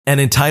An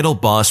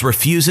entitled boss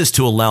refuses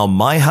to allow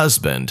my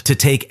husband to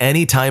take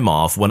any time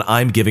off when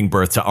I'm giving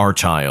birth to our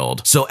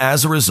child. So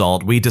as a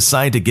result, we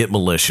decide to get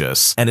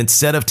malicious. And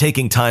instead of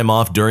taking time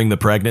off during the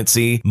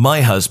pregnancy, my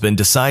husband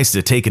decides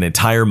to take an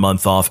entire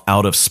month off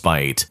out of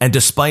spite. And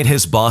despite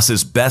his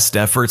boss's best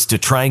efforts to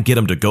try and get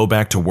him to go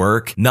back to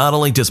work, not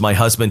only does my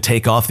husband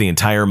take off the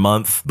entire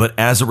month, but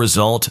as a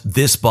result,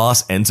 this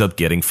boss ends up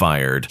getting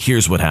fired.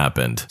 Here's what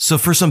happened. So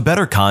for some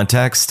better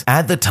context,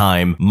 at the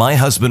time, my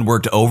husband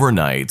worked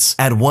overnights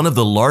at one of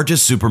the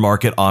largest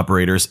supermarket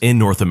operators in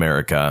North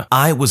America.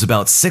 I was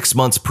about 6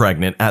 months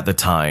pregnant at the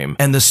time,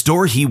 and the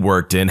store he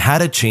worked in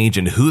had a change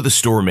in who the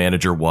store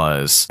manager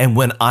was. And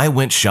when I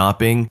went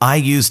shopping, I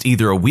used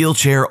either a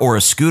wheelchair or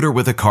a scooter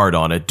with a cart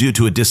on it due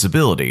to a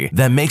disability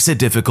that makes it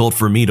difficult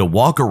for me to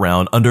walk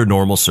around under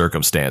normal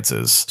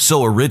circumstances.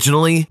 So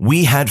originally,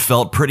 we had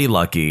felt pretty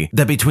lucky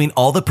that between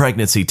all the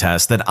pregnancy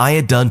tests that I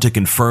had done to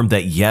confirm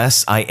that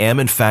yes, I am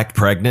in fact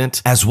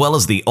pregnant, as well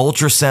as the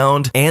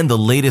ultrasound and the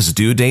latest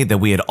due date that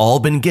we had all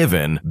been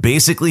given,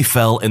 basically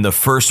fell in the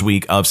first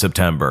week of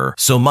September.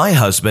 So my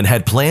husband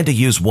had planned to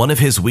use one of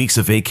his weeks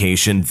of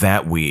vacation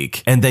that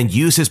week, and then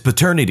use his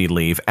paternity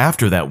leave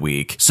after that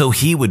week, so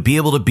he would be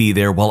able to be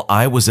there while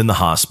I was in the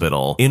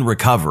hospital, in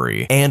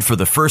recovery, and for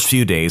the first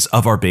few days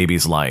of our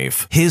baby's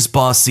life. His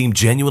boss seemed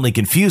genuinely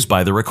confused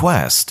by the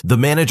request. The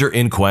manager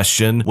in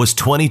question was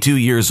 22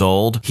 years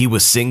old, he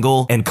was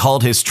single, and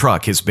called his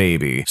truck his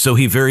baby, so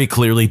he very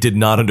clearly did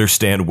not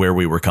understand where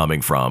we were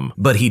coming from.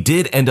 But he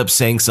did end up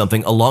saying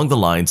something along the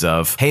lines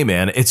of, "Hey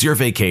man, it's your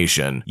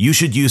vacation. You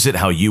should use it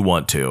how you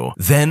want to."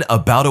 Then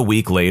about a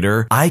week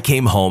later, I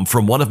came home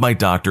from one of my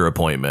doctor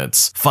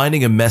appointments,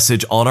 finding a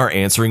message on our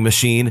answering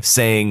machine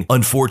saying,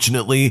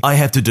 "Unfortunately, I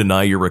have to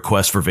deny your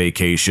request for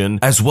vacation,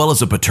 as well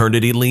as a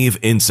paternity leave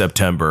in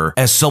September,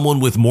 as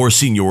someone with more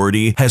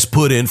seniority has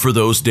put in for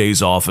those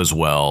days off as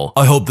well.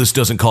 I hope this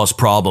doesn't cause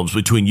problems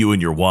between you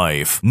and your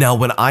wife." Now,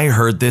 when I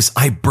heard this,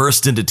 I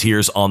burst into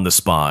tears on the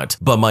spot,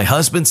 but my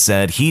husband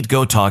said he'd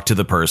go talk to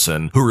the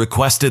person who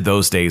requested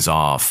those days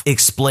off,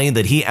 explained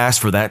that he asked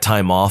for that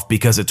time off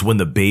because it's when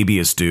the baby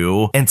is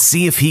due, and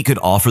see if he could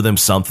offer them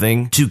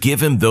something to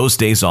give him those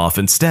days off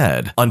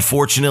instead.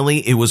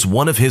 Unfortunately, it was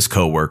one of his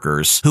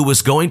coworkers who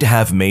was going to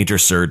have major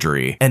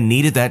surgery and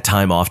needed that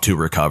time off to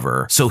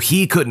recover, so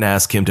he couldn't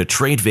ask him to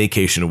trade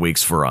vacation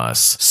weeks for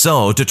us.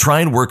 So to try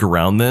and work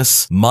around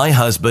this, my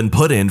husband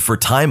put in for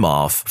time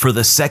off for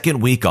the second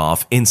week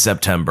off in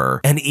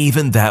September, and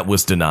even that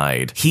was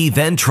denied. He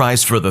then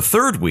tries for the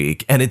third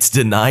week, and it's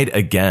denied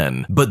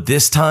again. But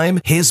this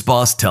time, his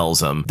boss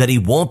tells him that he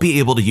won't be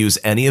able to use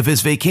any of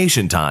his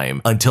vacation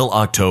time until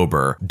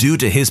October due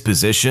to his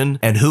position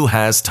and who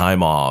has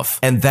time off.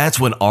 And that's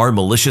when our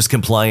malicious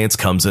compliance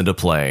comes into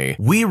play.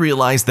 We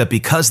realized that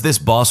because this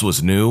boss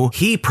was new,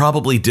 he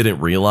probably didn't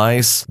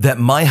realize that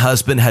my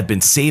husband had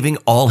been saving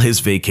all his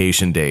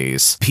vacation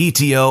days,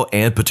 PTO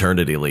and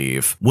paternity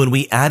leave. When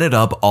we added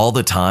up all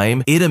the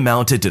time, it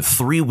amounted to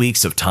 3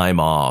 weeks of time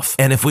off.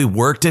 And if we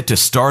worked it to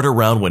start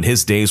around when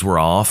his days were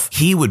off,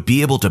 he would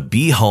be able to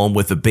be home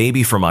with the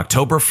baby from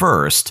October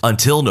 1st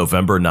until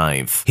November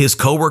 9th. His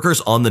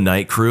coworkers on the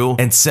night crew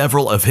and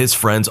several of his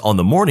friends on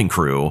the morning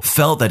crew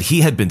felt that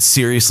he had been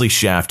seriously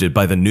shafted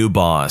by the new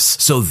boss,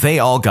 so they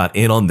all got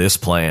in on this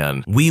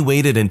plan. We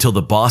waited until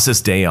the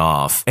boss's day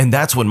off, and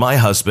that's when my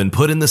husband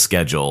put in the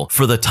schedule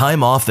for the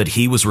time off that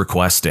he was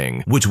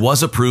requesting, which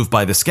was approved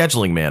by the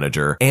scheduling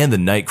manager and the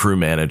night crew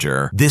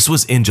manager. This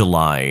was in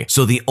July,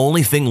 so the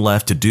only thing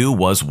left to do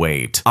was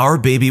wait. Our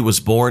baby was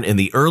born in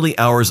the early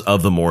hours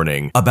of the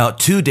morning, about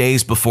 2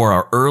 days before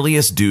our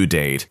earliest due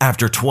date,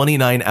 after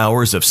 29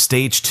 hours of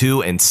stage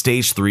 2 and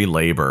stage 3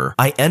 labor.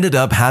 I ended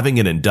up having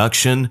an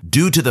induction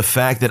due to the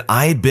fact that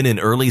I had been in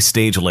early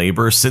stage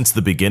labor since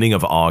the beginning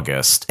of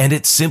August, and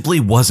it simply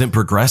wasn't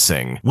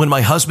progressing. When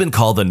my husband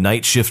called the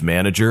night shift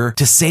manager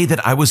to say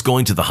that I was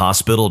going to the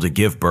hospital to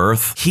give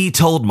birth, he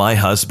told my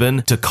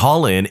husband to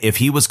call in if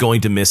he was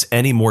going to miss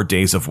any more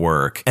days of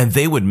work, and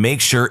they would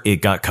make sure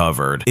it got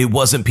covered. It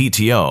wasn't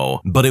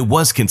PTO, but it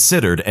was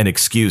considered an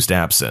excused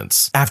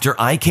absence. After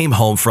I came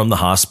home from the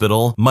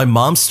hospital, my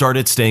mom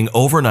started staying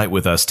overnight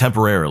with us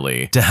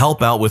temporarily to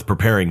help out with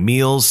preparing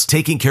meals,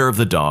 taking care of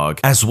the dog,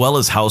 as well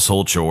as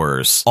household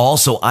chores.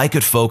 Also, I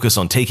could focus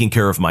on taking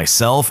care of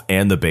myself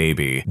and the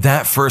baby.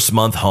 That first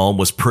month home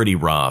was pretty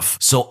rough,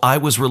 so I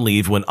was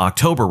relieved when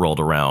October rolled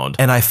around,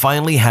 and I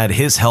finally had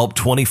his help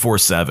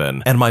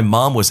 24/7, and my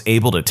mom was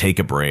able to take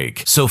a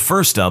break. So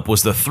first up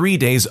was the 3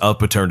 days of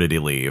paternity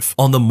leave.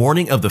 On the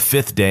morning of the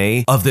 5th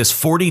day of this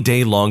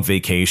 40-day-long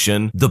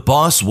vacation, the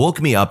boss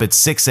woke me up at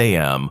 6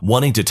 a.m.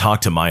 wanting to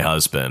talk to my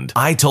husband.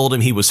 I told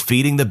him he was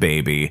feeding the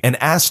baby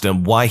and asked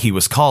him why he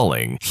was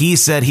calling. He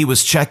said he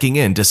was checking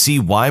in to see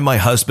why my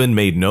husband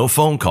made no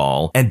phone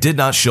call and did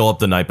not show up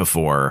the night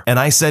before. And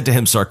I said to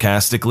him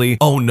sarcastically,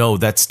 "Oh no,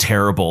 that's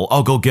terrible.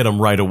 I'll go get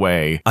him right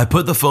away." I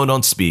put the phone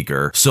on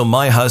speaker so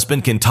my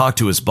husband can talk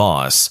to his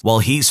boss while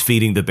he's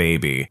feeding the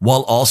baby,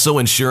 while also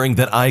ensuring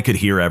that I could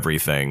hear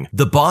everything.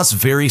 The boss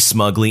very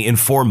smugly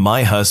informed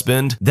my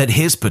husband that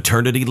his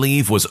paternity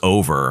leave was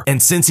over,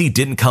 and since since he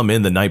didn't come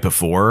in the night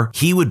before,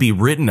 he would be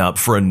written up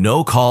for a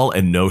no call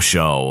and no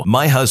show.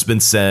 My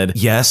husband said,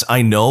 yes,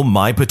 I know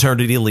my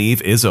paternity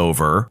leave is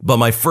over, but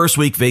my first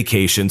week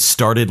vacation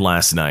started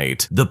last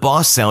night. The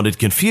boss sounded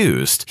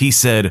confused. He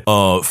said,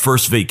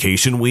 first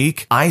vacation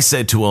week? I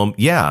said to him,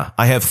 yeah,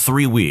 I have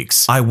 3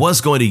 weeks. I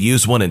was going to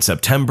use one in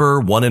September,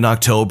 one in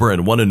October,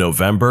 and one in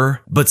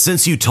November, but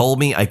since you told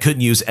me I couldn't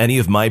use any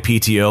of my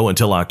PTO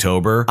until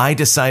October, I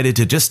decided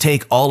to just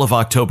take all of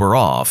October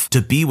off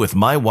to be with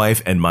my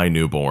wife and my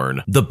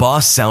newborn. The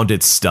boss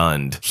sounded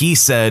stunned. He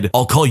said,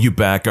 I'll call you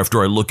back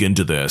after I look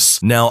into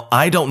this. Now,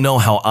 I don't know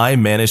how I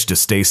managed to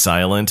stay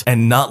silent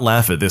and not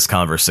laugh at this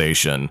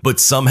conversation,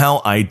 but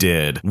somehow I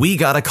did. We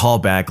got a call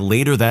back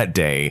later that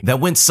day that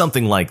went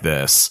something like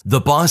this. The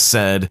boss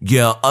said,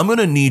 yeah, I'm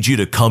gonna need you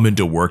to come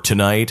into work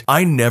tonight.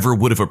 I never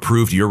would have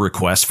approved your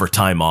request for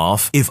time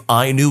off if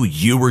I knew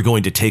you were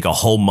going to take a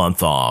whole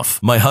month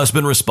off. My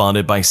husband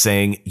responded by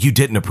saying, you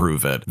didn't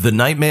approve it. The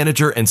night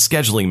manager and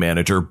scheduling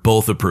manager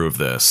both approved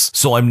this,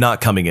 so I'm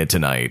not coming in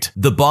tonight.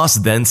 The boss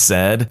then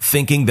said,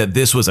 thinking that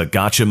this was a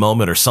gotcha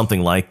moment or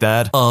something like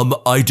that,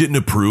 I didn't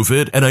approve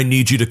it and I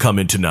need you to come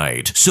in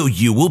tonight. So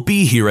you will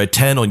be here at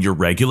 10 on your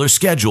regular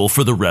schedule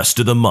for the rest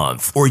of the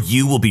month, or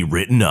you will be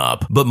written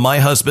up. But my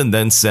husband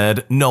then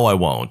said, no, I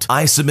won't.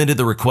 I submitted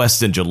the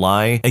request in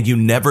July and you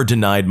never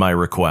denied my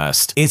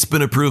request. It's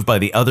been approved by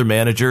the other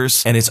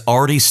managers and it's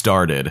already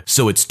started,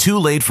 so it's too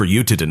late for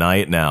you to deny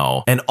it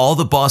now. And all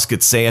the boss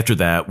could say after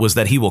that was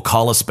that he will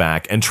call us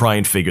back and try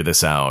and figure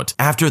this out.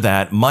 After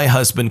that, my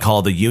husband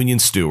called the union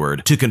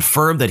steward to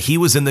confirm that he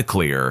was in the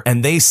clear,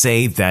 and they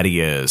say that he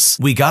is.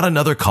 We got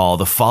another call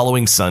the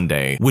following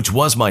Sunday, which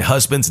was my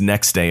husband's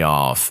next day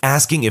off,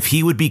 asking if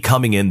he would be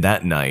coming in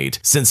that night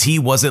since he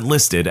wasn't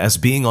listed as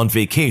being on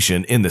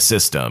vacation in the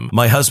system.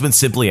 My husband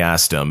simply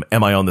asked him,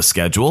 am I on the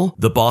schedule?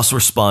 The boss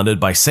responded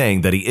by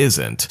saying that he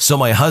isn't. So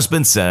my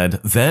husband said,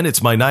 then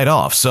it's my night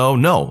off, so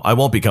no, I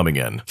won't be coming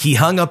in. He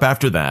hung up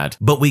after that,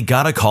 but we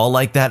got a call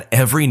like that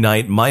every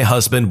night my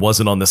husband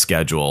wasn't on the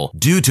schedule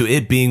due to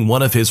it being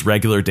one of his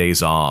regular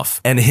days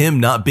off and him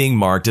not being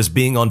marked as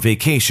being on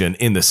vacation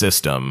in the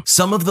system.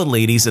 Some of the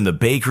ladies in the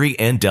bakery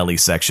and deli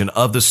section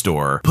of the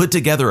store put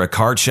together a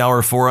card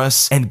shower for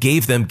us and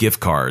gave them gift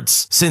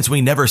cards, since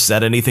we never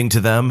said anything to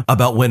them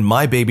about when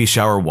my baby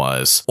shower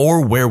was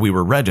or where we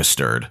were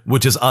registered,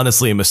 which is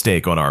honestly a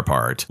mistake on our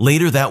part.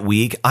 Later that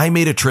week, I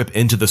made a trip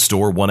into the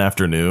store one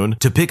afternoon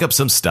to pick up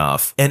some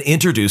stuff and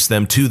introduce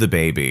them to the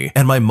baby,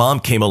 and my mom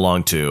came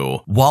along too.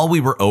 While we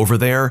were over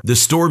there, the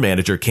store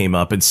manager came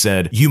up and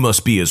said, you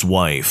must be his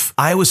wife.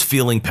 I was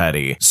feeling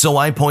petty, so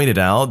I pointed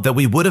out that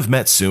we would have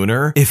met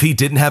sooner if he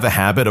didn't have a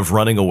habit of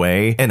running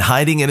away and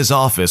hiding in his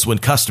office when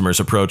customers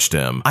approached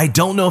him. I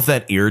don't know if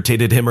that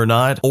irritated him or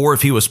not, or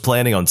if he was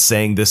planning on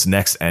saying this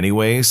next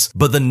anyways,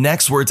 but the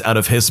next words out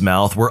of his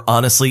mouth were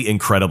honestly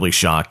incredibly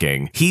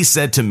shocking. He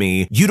said to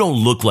me, you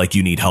don't look like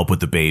you need help with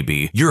the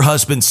baby. Your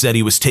husband said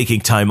he was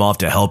taking time off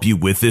to help you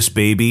with this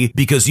baby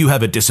because you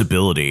have a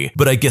disability,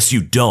 but I guess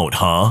you don't,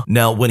 huh?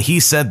 Now, when he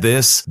said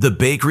this, the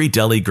bakery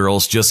deli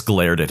girls just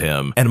glared at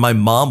him, and my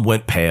mom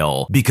went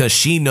pale because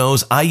she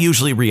knows I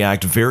usually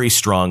react very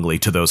strongly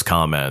to those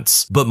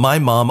comments. But my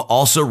mom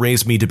also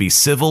raised me to be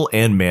civil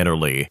and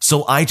mannerly,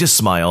 so I just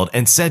smiled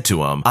and said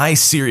to him, I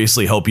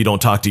seriously hope you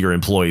don't talk to your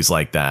employees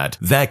like that.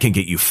 That can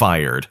get you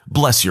fired.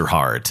 Bless your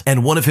heart.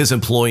 And one of his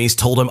employees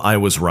told him I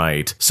was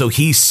right, so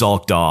he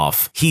sulked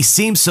off. He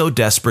seemed so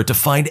desperate to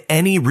find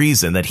any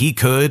reason that he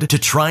could to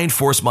try and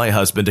force my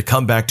husband to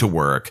come back to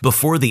work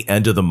before the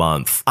end of the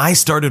month. I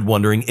started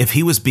wondering if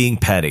he was being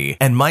petty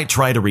and might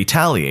try to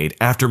retaliate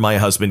after my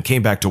husband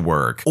came back to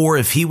work, or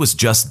if he was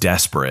just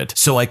desperate.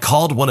 So I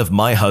called one of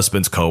my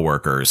husband's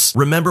coworkers.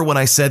 Remember when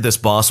I said this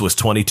boss was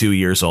 22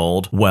 years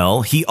old?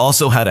 Well, he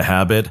also had a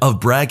habit of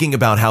bragging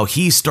about how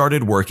he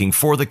started working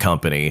for the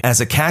company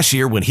as a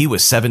cashier when he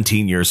was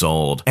 17 years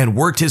old and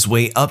worked his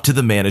way up to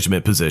the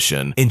management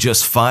position in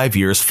just 5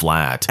 years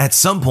flat. At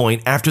some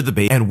point after the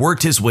baby, and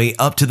worked his way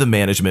up to the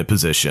management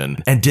position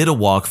and did a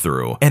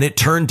walkthrough, and it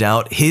turned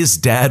out his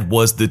dad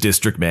was the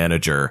district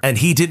manager and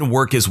he didn't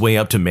work his way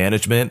up to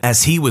management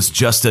as he was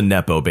just a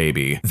nepo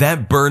baby.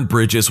 That burned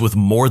bridges with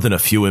more than a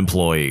few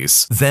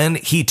employees. Then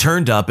he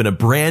turned up in a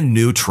brand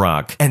new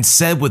truck and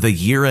said with a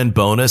year-end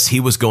bonus he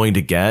was going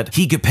to get,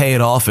 he could pay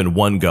it off in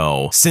one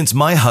go. Since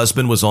my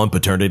husband was on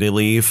paternity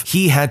leave,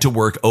 he had to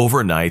work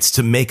overnights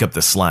to make up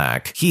the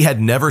slack. He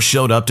had never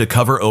showed up to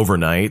cover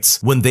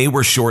overnights when they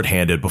were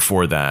shorthanded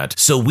before that,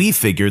 so we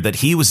figured that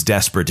he was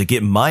desperate to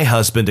get my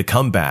husband to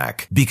come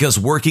back because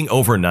working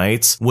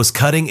overnights was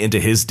cutting into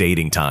his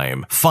dating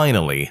time.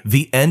 Finally,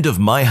 the end of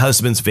my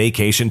husband's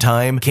vacation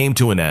time came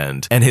to an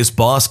end, and his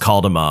boss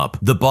called him up.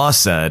 The boss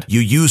said, you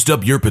used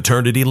up your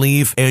paternity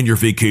leave and your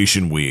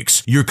vacation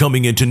weeks. You're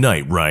coming in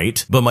tonight,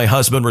 right? But my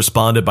husband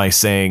responded by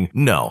saying,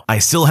 no, I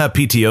still have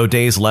PTO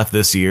days left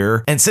this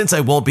year, and since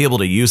I won't be able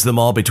to use them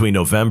all between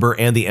November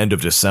and the end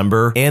of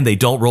December, and they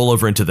don't roll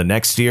over into the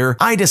next year,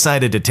 I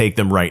decided to take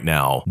them right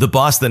now. The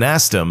boss then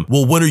asked him,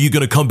 well, when are you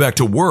going to come back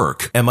to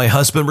work? And my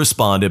husband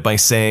responded by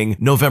saying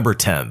November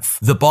 10th.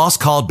 The boss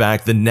called called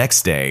back the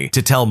next day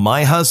to tell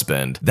my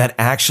husband that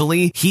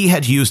actually he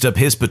had used up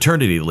his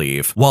paternity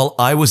leave while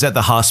I was at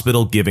the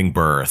hospital giving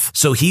birth,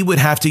 so he would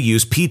have to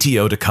use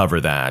PTO to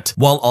cover that,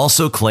 while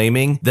also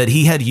claiming that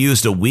he had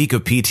used a week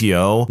of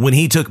PTO when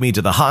he took me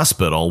to the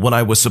hospital when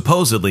I was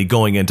supposedly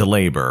going into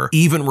labor,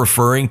 even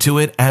referring to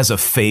it as a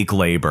fake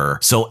labor.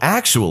 So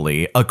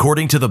actually,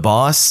 according to the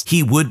boss,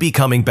 he would be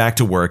coming back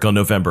to work on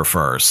November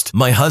 1st.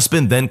 My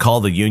husband then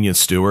called the union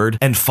steward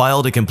and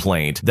filed a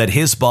complaint that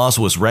his boss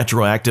was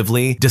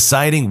retroactively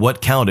deciding what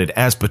counted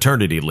as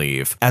paternity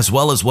leave, as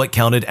well as what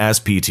counted as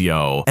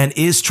PTO, and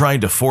is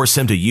trying to force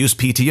him to use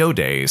PTO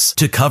days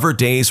to cover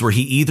days where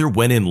he either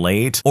went in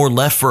late or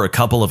left for a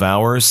couple of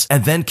hours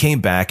and then came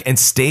back and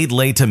stayed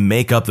late to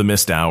make up the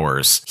missed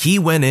hours. He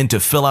went in to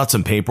fill out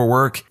some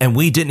paperwork and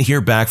we didn't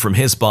hear back from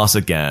his boss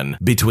again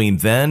between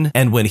then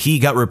and when he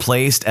got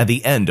replaced at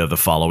the end of the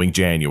following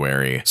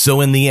January.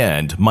 So in the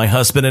end, my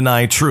husband and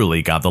I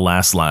truly got the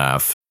last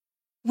laugh.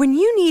 When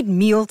you need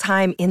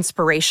mealtime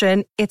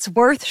inspiration, it's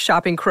worth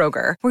shopping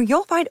Kroger, where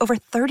you'll find over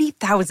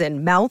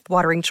 30,000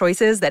 mouth-watering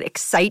choices that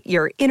excite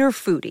your inner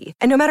foodie.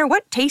 And no matter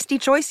what tasty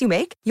choice you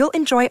make, you'll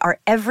enjoy our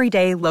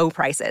everyday low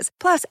prices,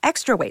 plus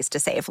extra ways to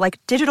save,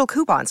 like digital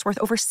coupons worth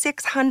over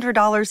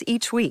 $600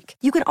 each week.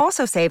 You can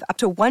also save up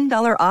to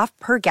 $1 off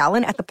per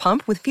gallon at the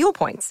pump with fuel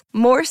points.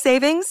 More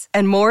savings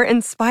and more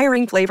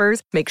inspiring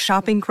flavors make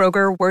shopping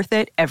Kroger worth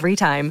it every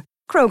time.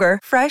 Kroger,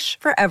 fresh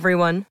for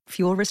everyone.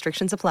 Fuel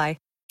restrictions apply.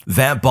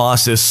 That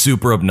boss is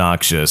super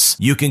obnoxious.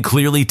 You can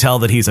clearly tell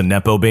that he's a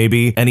Nepo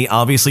baby, and he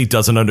obviously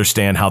doesn't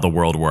understand how the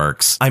world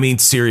works. I mean,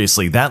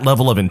 seriously, that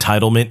level of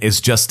entitlement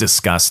is just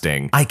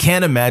disgusting. I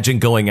can't imagine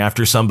going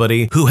after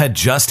somebody who had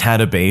just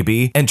had a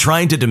baby and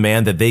trying to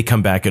demand that they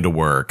come back into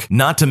work.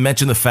 Not to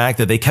mention the fact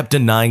that they kept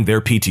denying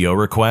their PTO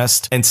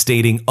request and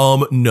stating,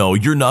 no,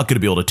 you're not going to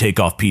be able to take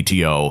off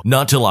PTO,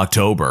 not till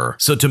October.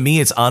 So to me,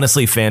 it's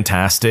honestly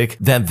fantastic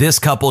that this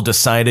couple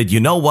decided, you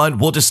know what,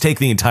 we'll just take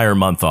the entire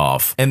month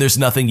off, and there's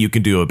nothing you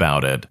can do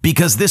about it.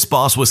 Because this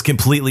boss was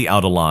completely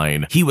out of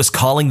line. He was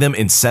calling them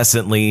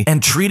incessantly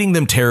and treating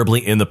them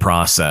terribly in the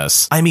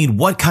process. I mean,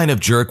 what kind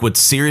of jerk would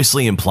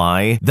seriously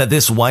imply that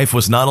this wife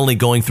was not only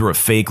going through a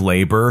fake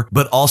labor,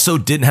 but also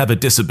didn't have a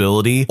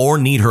disability or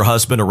need her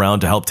husband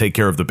around to help take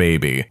care of the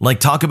baby? Like,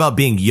 talk about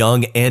being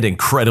young and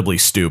incredibly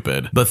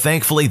stupid. But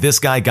thankfully, this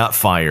guy got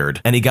fired,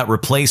 and he got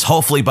replaced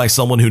hopefully by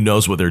someone who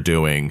knows what they're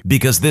doing,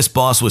 because this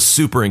boss was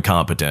super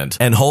incompetent,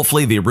 and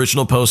hopefully the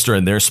original poster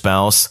and their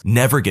spouse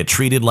never get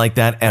treated like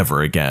that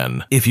ever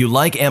again. If you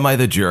like Am I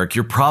the Jerk,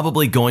 you're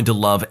probably going to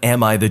love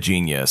Am I the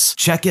Genius.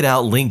 Check it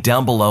out, link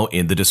down below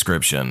in the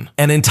description.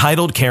 An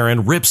entitled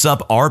Karen rips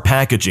up our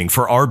packaging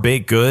for our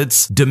baked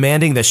goods,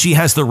 demanding that she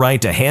has the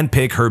right to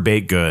handpick her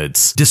baked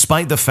goods,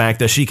 despite the fact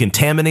that she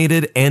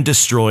contaminated and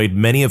destroyed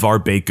many of our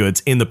baked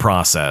goods in the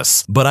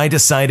process. But I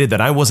decided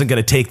that I wasn't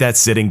going to take that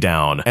sitting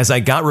down, as I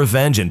got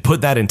revenge and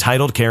put that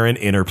entitled Karen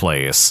in her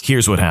place.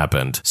 Here's what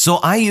happened. So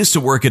I used to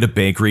work at a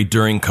bakery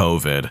during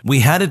COVID. We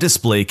had a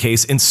display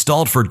case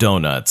installed for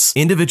donuts,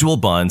 individual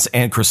buns,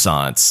 and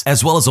croissants,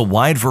 as well as a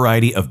wide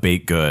variety of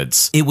baked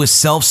goods. It was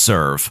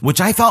self-serve, which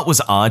I thought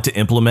was odd to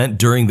implement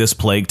during this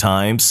plague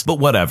times, but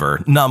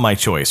whatever, not my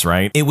choice,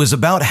 right? It was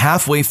about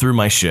halfway through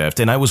my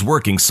shift and I was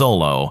working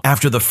solo.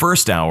 After the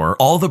first hour,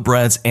 all the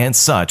breads and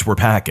such were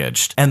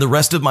packaged, and the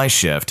rest of my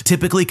shift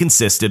typically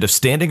consisted of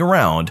standing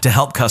around to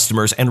help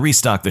customers and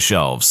restock the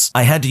shelves.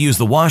 I had to use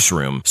the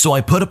washroom, so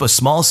I put up a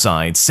small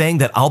sign saying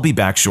that I'll be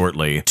back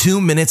shortly.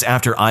 2 minutes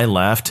after I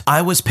left,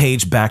 I was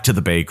paged back to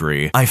the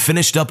bakery. I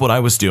finished up what I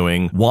was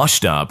doing,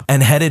 washed up,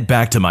 and headed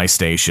back to my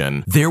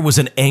station. There was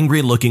an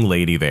angry looking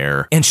lady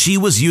there, and she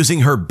was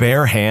using her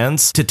bare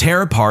hands to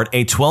tear apart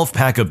a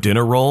 12-pack of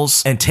dinner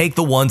rolls and take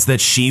the ones that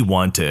she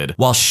wanted,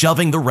 while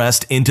shoving the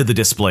rest into the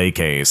display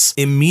case.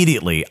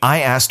 Immediately,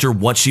 I asked her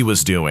what she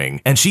was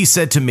doing, and she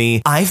said to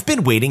me, "I've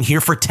been waiting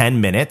here for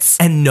 10 minutes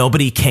and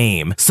nobody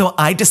came, so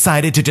I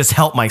decided to just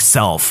help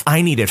myself.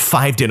 I needed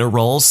 5 dinner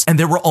rolls and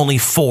there were only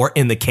 4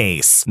 in the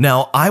case."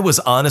 Now, I was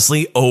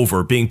honestly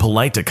over being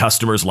polite to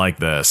customers like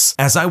this,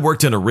 as I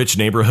worked in a rich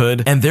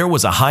neighborhood and there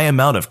was a high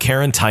amount of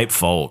Karen-type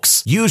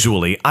folks.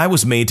 Usually, I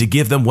was made to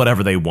give them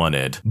whatever they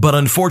wanted, but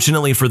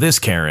unfortunately for this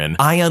Karen,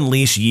 I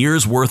unleashed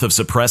years worth of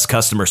suppressed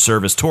customer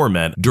service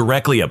torment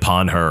directly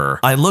upon her.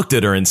 I looked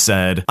at her and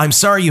said, "I'm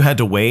sorry you had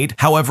to wait.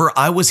 However,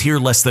 I was here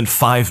less than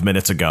 5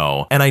 minutes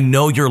ago, and I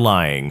know you're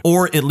lying,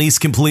 or at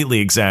least completely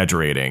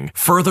exaggerating.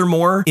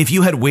 Furthermore, if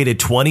you had waited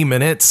 20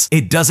 minutes,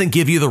 it doesn't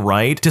give you the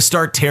right to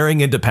start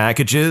tearing into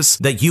packages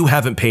that you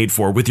haven't paid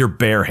for with your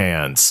bare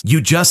hands.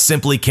 You just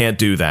simply can't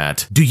do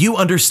that. Do you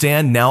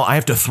understand now I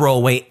have to throw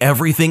away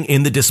everything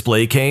in the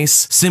display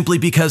case simply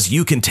because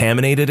you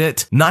contaminated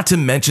it? Not to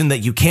mention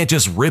that you can't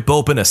just rip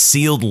open a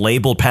sealed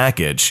labeled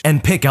package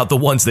and pick out the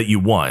ones that you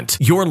want.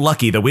 You're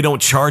lucky that we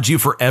don't charge you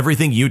for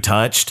everything you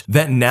touched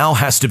that now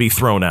has to be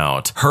thrown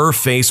out." Her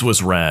face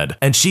was red,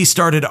 and she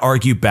started to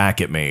argue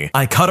back at me.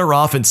 I cut her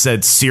off and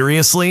said,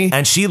 "Seriously?"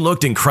 And she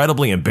looked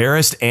incredibly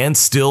embarrassed and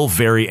still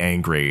very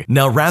angry.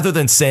 Now, rather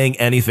than saying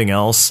anything else,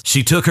 else,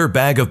 she took her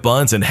bag of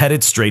buns and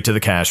headed straight to the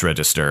cash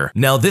register.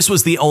 Now, this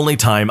was the only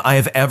time I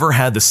have ever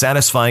had the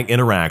satisfying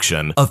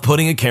interaction of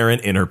putting a Karen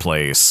in her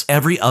place.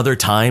 Every other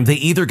time, they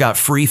either got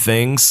free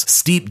things,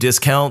 steep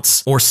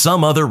discounts, or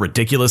some other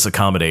ridiculous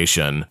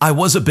accommodation. I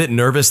was a bit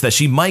nervous that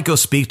she might go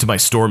speak to my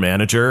store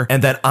manager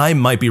and that I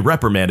might be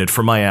reprimanded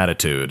for my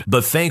attitude,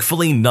 but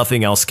thankfully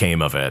nothing else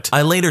came of it.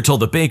 I later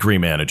told the bakery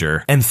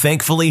manager, and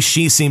thankfully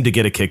she seemed to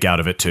get a kick out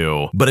of it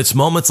too. But it's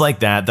moments like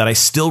that I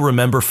still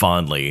remember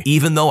fondly,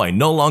 even though I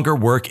no longer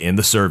work in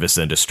the service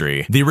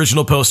industry. The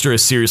original poster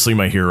is seriously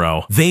my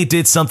hero. They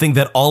did something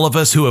that all of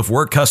us who have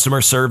worked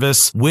customer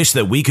service wish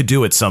that we could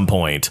do at some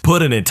point.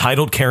 Put an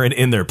entitled Karen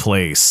in their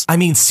place. I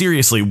mean,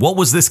 seriously, what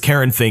was this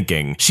Karen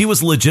thinking? She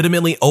was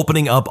legitimately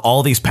opening up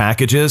all these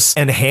packages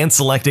and hand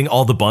selecting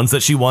all the buns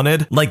that she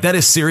wanted. Like, that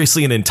is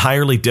seriously an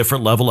entirely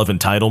different level of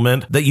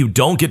entitlement that you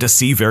don't get to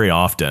see very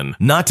often.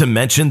 Not to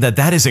mention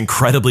that is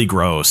incredibly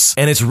gross.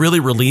 And it's really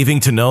relieving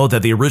to know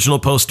that the original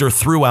poster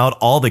threw out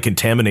all the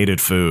contaminated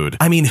food.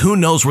 I mean, who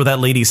knows where that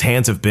lady's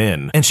hands have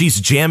been? And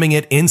she's jamming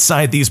it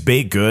inside these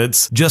baked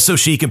goods just so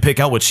she can pick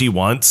out what she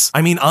wants.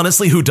 I mean,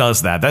 honestly, who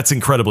does that? That's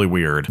incredibly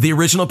weird. The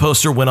original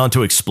poster went on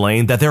to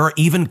explain that there are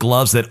even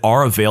gloves that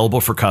are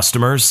available for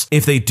customers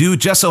if they do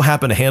just so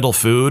happen to handle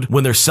food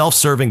when they're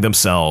self-serving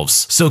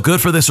themselves. So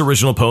good for this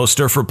original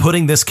poster for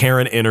putting this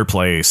Karen in her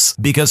place,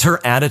 because her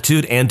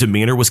attitude and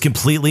demeanor was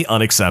completely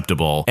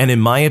unacceptable. And in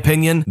my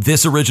opinion,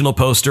 this original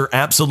poster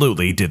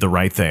absolutely did the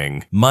right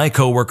thing. My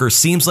coworker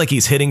seems like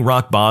he's hitting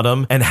rock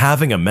bottom and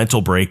having a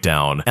mental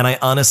breakdown, and I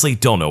honestly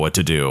don't know what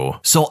to do.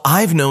 So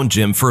I've known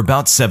Jim for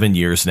about 7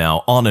 years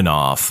now, on and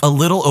off. A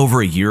little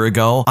over a year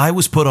ago, I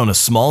was put on a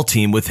small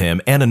team with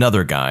him and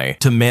another guy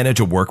to manage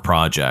a work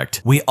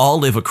project. We all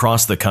live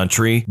across the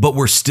country, but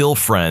we're still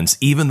friends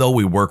even though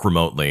we work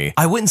remotely.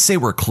 I wouldn't say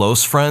we're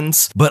close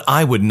friends, but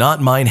I would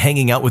not mind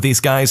hanging out with these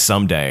guys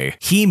someday.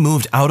 He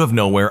moved out of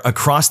nowhere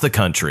across the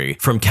country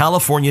from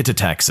California to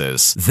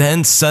Texas,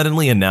 then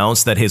suddenly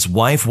announced that his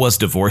wife was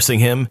divorcing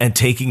him and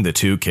taking the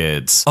 2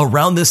 kids.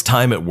 Around this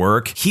time at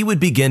work, he would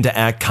begin to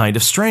act kind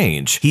of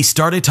strange. He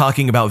started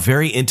talking about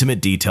very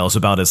intimate details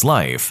about his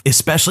life,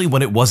 especially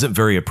when it wasn't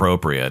very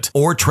appropriate,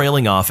 or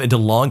trailing off into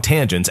long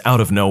tangents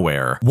out of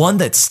nowhere. One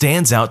that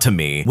stands out to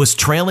me was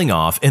trailing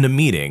off in a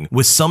meeting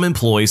with some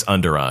employees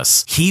under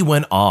us. He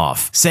went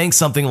off, saying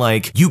something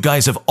like, "You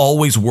guys have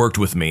always worked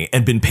with me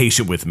and been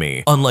patient with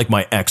me, unlike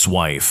my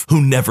ex-wife,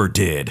 who never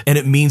did, and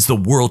it means the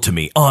world to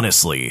me,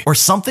 honestly," or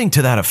something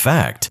to that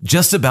effect.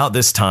 Just about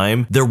this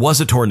time, there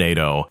was a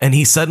tornado, and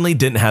he suddenly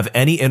didn't have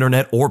any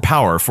internet or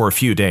power for a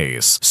few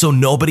days, so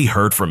nobody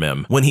heard from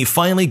him. When he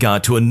finally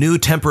got to a new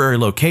temporary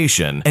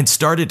location and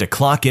started to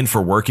clock in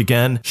for work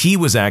again, he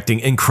was acting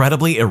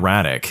incredibly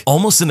erratic,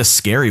 almost in a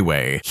scary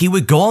way. He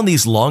would go on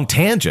these long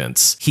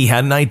tangents. He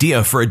had an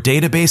idea for a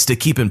database to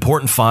keep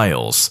important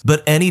files,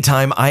 but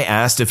anytime I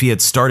asked if he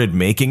had started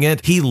making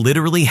it, he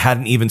literally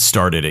hadn't even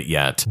started it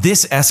yet.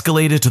 This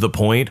escalated to the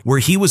point where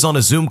he was on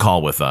a Zoom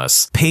call with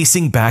us,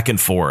 pacing back and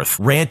forth,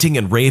 ranting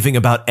and raving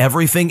about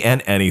everything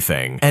and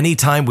anything.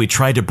 Anytime we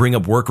tried to bring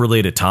up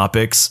work-related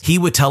topics, he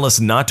would tell us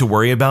not to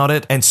worry about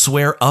it and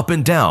swear up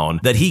and down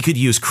that he could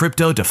use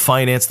crypto to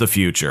finance the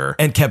future,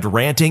 and kept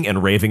ranting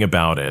and raving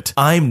about it.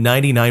 I'm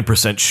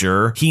 99%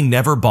 sure he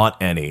never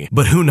bought any,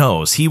 but who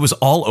knows, he was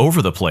all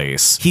over the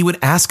place. He would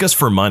ask us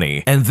for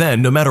money, and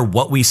then no matter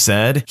what we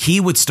said, he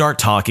would start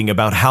talking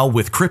about how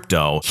with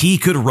crypto, he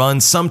could run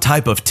some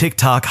type of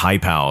TikTok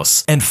hype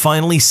house, and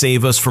finally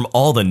save us from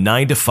all the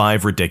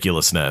 9-to-5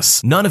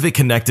 ridiculousness. None of it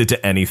connected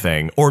to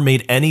anything, or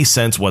made any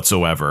sense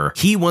whatsoever.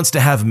 He wants to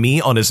have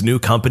me on his new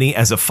company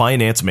as a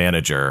finance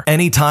manager.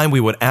 Anytime we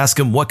would ask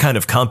him what kind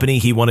of company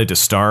he wanted to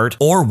start,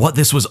 or what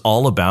this was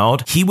all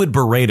about, he would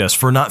berate us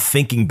for not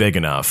thinking big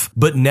enough,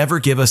 but never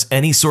give us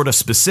any sort of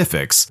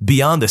specifics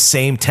beyond the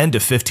same 10 to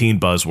 15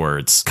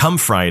 buzzwords. Come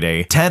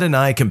Friday, Ted and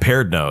I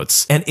compared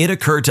notes, and it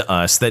occurred to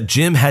us that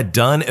Jim had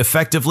done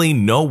effectively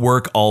no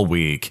work all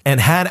week, and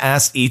had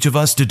asked each of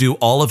us to do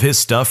all of his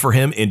stuff for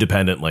him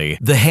independently.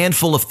 The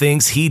handful of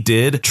things he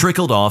did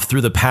trickled off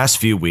through the past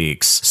few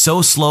weeks,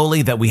 so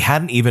slowly that we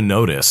hadn't even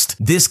noticed.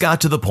 This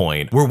got to the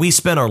point where we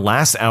spent our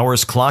last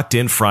hours clocked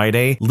in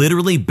Friday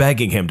literally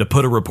begging him to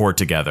put a report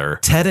together.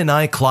 Ted and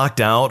I clocked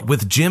out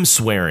with Jim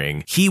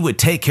swearing he would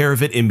take care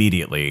of it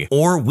immediately,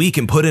 or we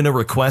can put in a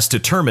request to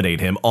terminate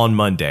him on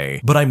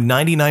Monday. But I'm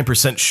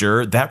 99%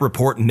 sure that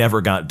report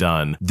never got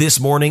done. This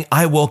morning,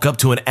 I woke up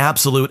to an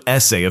absolute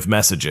essay of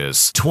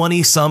messages,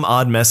 20 some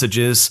odd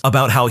messages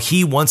about how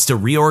he wants to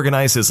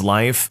reorganize his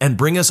life and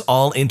bring us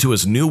all into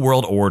his new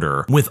world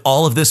order, with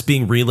all of this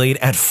being relayed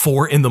at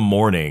 4 in the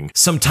morning.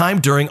 Sometime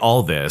during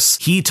all this,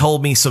 he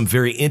told me some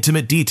very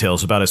intimate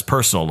details about his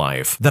personal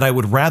life that I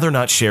would rather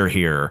not share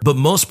here, but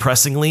most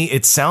pressingly,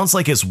 it sounds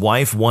like his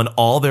wife won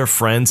all their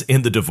friends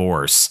in the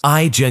divorce.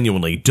 I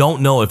genuinely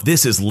don't know if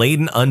this is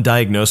latent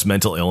undiagnosed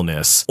mental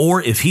illness,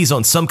 or if he's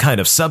on some kind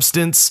of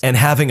substance and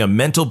having a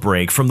mental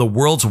break from the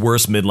world's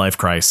worst midlife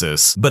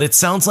crisis, but it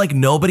sounds like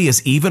nobody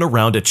is even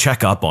around to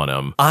check up on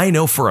him. I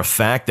know for a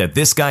fact that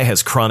this guy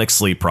has chronic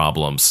sleep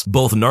problems,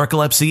 both narcolepsy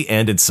narcolepsy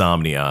and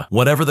insomnia.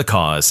 Whatever the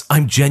cause,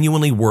 I'm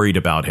genuinely worried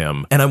about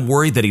him, and I'm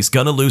worried that he's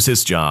gonna lose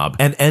his job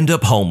and end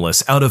up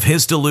homeless out of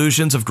his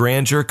delusions of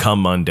grandeur come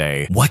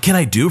Monday. What can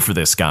I do for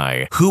this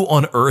guy? Who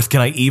on earth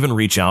can I even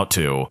reach out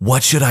to?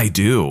 What should I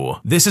do?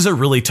 This is a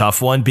really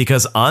tough one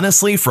because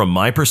honestly, from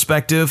my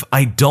perspective,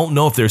 I don't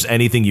know if there's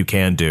anything you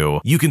can do.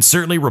 You can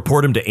certainly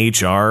report him to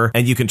HR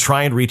and you can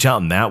try and reach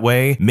out in that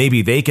way.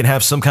 Maybe they can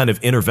have some kind of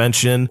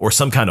intervention or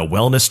some kind of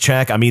wellness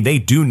check. I mean, they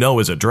do know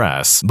his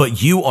address,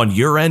 but you on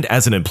your end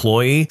as an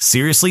employee,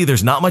 seriously,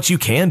 there's not much you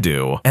can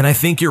do. And I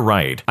think you're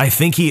right. I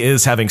think he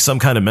is having some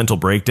kind of mental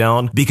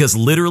breakdown because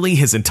literally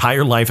his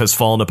entire life has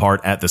fallen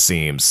apart at the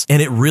seams.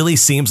 And it really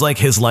seems like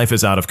his life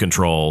is out of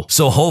control.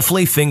 So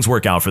hopefully things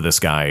work out for this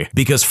guy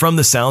because from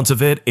the sounds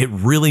of it, it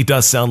really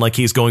does sound like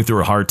he's going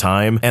through a hard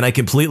time. And I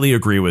completely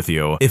agree with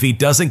you. If he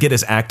doesn't get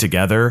his act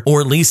together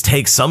or at least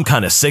take some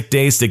kind of sick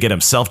days to get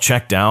himself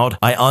checked out,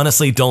 I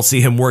honestly don't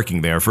see him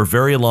working there for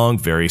very long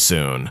very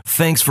soon.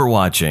 Thanks for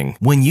watching.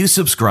 When you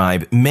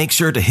subscribe, make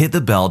sure to hit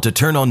the bell to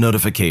turn on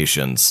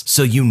notifications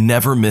so you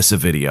never miss a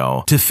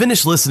video. To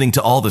finish listening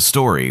to all the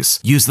stories,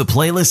 use the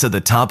playlist at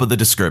the top of the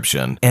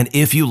description. And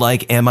if you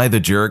like Am I the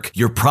Jerk,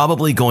 you're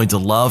probably going to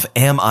love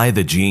Am I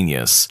the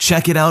Genius.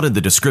 Check it out in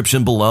the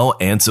description below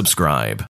and subscribe.